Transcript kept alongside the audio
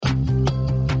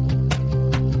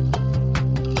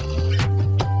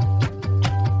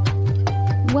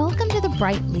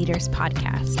Bright Leaders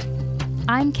podcast.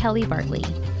 I'm Kelly Bartley.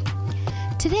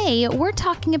 Today, we're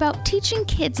talking about teaching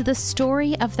kids the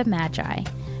story of the Magi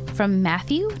from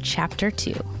Matthew chapter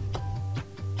 2.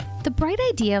 The bright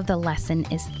idea of the lesson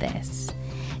is this: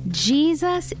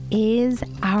 Jesus is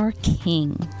our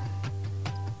King.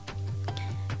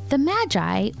 The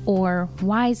Magi, or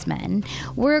wise men,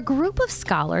 were a group of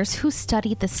scholars who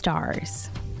studied the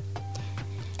stars.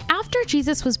 After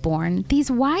Jesus was born, these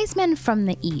wise men from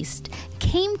the east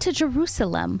came to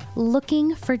Jerusalem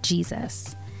looking for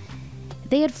Jesus.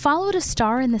 They had followed a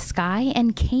star in the sky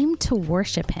and came to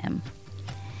worship him.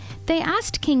 They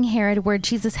asked King Herod where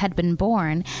Jesus had been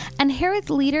born, and Herod's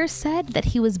leaders said that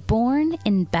he was born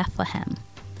in Bethlehem.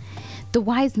 The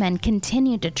wise men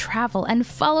continued to travel and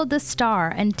followed the star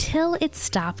until it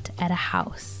stopped at a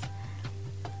house.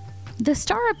 The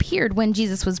star appeared when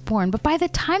Jesus was born, but by the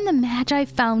time the Magi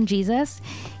found Jesus,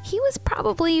 he was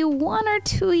probably 1 or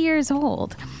 2 years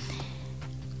old.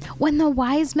 When the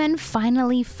wise men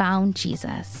finally found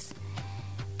Jesus,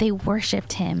 they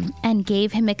worshipped him and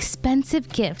gave him expensive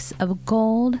gifts of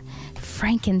gold,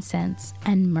 frankincense,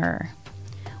 and myrrh,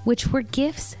 which were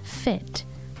gifts fit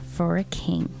for a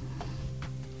king.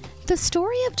 The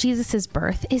story of Jesus'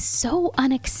 birth is so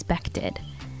unexpected.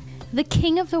 The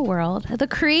King of the world, the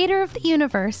creator of the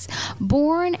universe,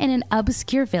 born in an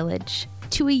obscure village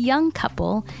to a young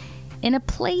couple in a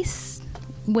place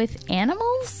with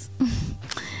animals?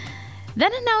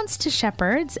 Then announced to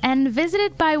shepherds and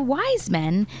visited by wise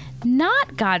men,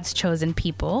 not God's chosen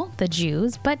people, the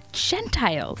Jews, but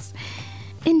Gentiles.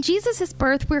 In Jesus'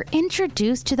 birth, we're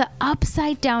introduced to the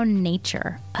upside-down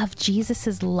nature of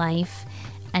Jesus' life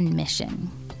and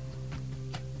mission.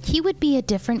 He would be a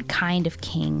different kind of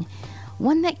king,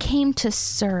 one that came to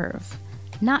serve,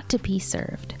 not to be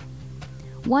served.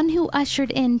 One who ushered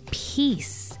in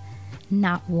peace,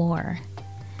 not war.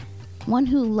 One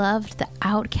who loved the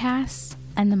outcasts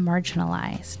and the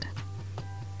marginalized.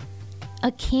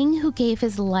 A king who gave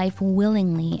his life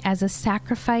willingly as a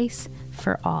sacrifice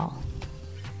for all.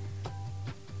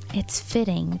 It's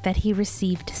fitting that he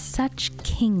received such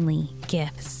kingly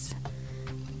gifts.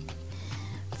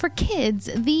 For kids,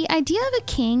 the idea of a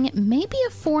king may be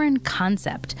a foreign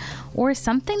concept or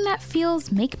something that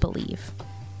feels make-believe.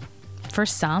 For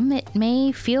some, it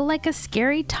may feel like a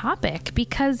scary topic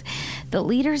because the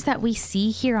leaders that we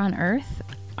see here on earth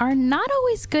are not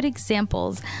always good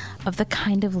examples of the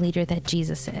kind of leader that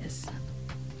Jesus is.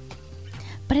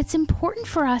 But it's important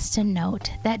for us to note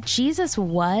that Jesus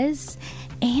was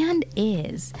and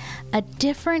is a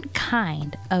different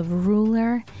kind of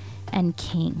ruler and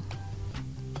king.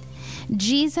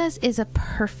 Jesus is a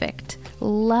perfect,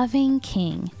 loving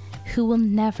king who will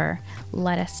never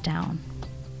let us down.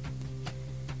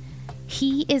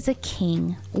 He is a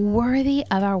king worthy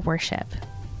of our worship.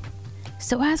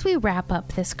 So as we wrap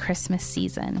up this Christmas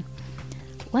season,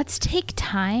 let's take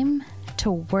time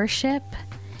to worship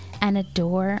and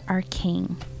adore our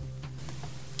King.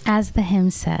 As the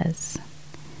hymn says,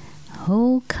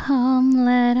 "Oh, come,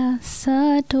 let us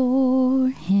adore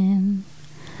him.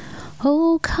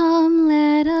 Oh, come,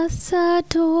 let us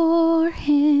adore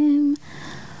him.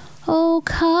 Oh,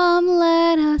 come,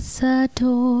 let us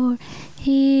adore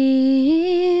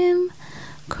him,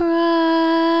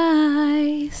 Christ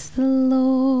the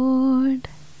Lord."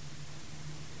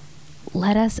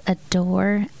 Let us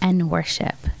adore and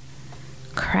worship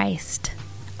Christ,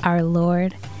 our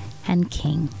Lord and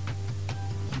King.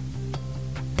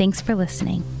 Thanks for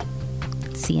listening.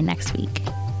 See you next week.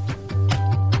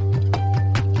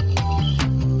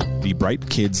 The Bright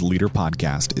Kids Leader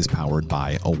Podcast is powered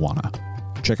by Awana.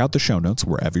 Check out the show notes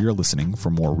wherever you're listening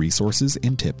for more resources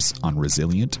and tips on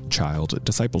resilient child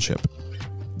discipleship.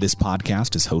 This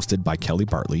podcast is hosted by Kelly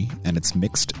Bartley, and it's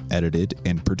mixed, edited,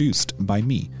 and produced by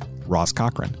me, Ross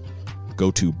Cochran.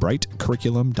 Go to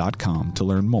brightcurriculum.com to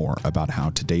learn more about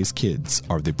how today's kids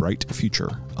are the bright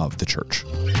future of the church.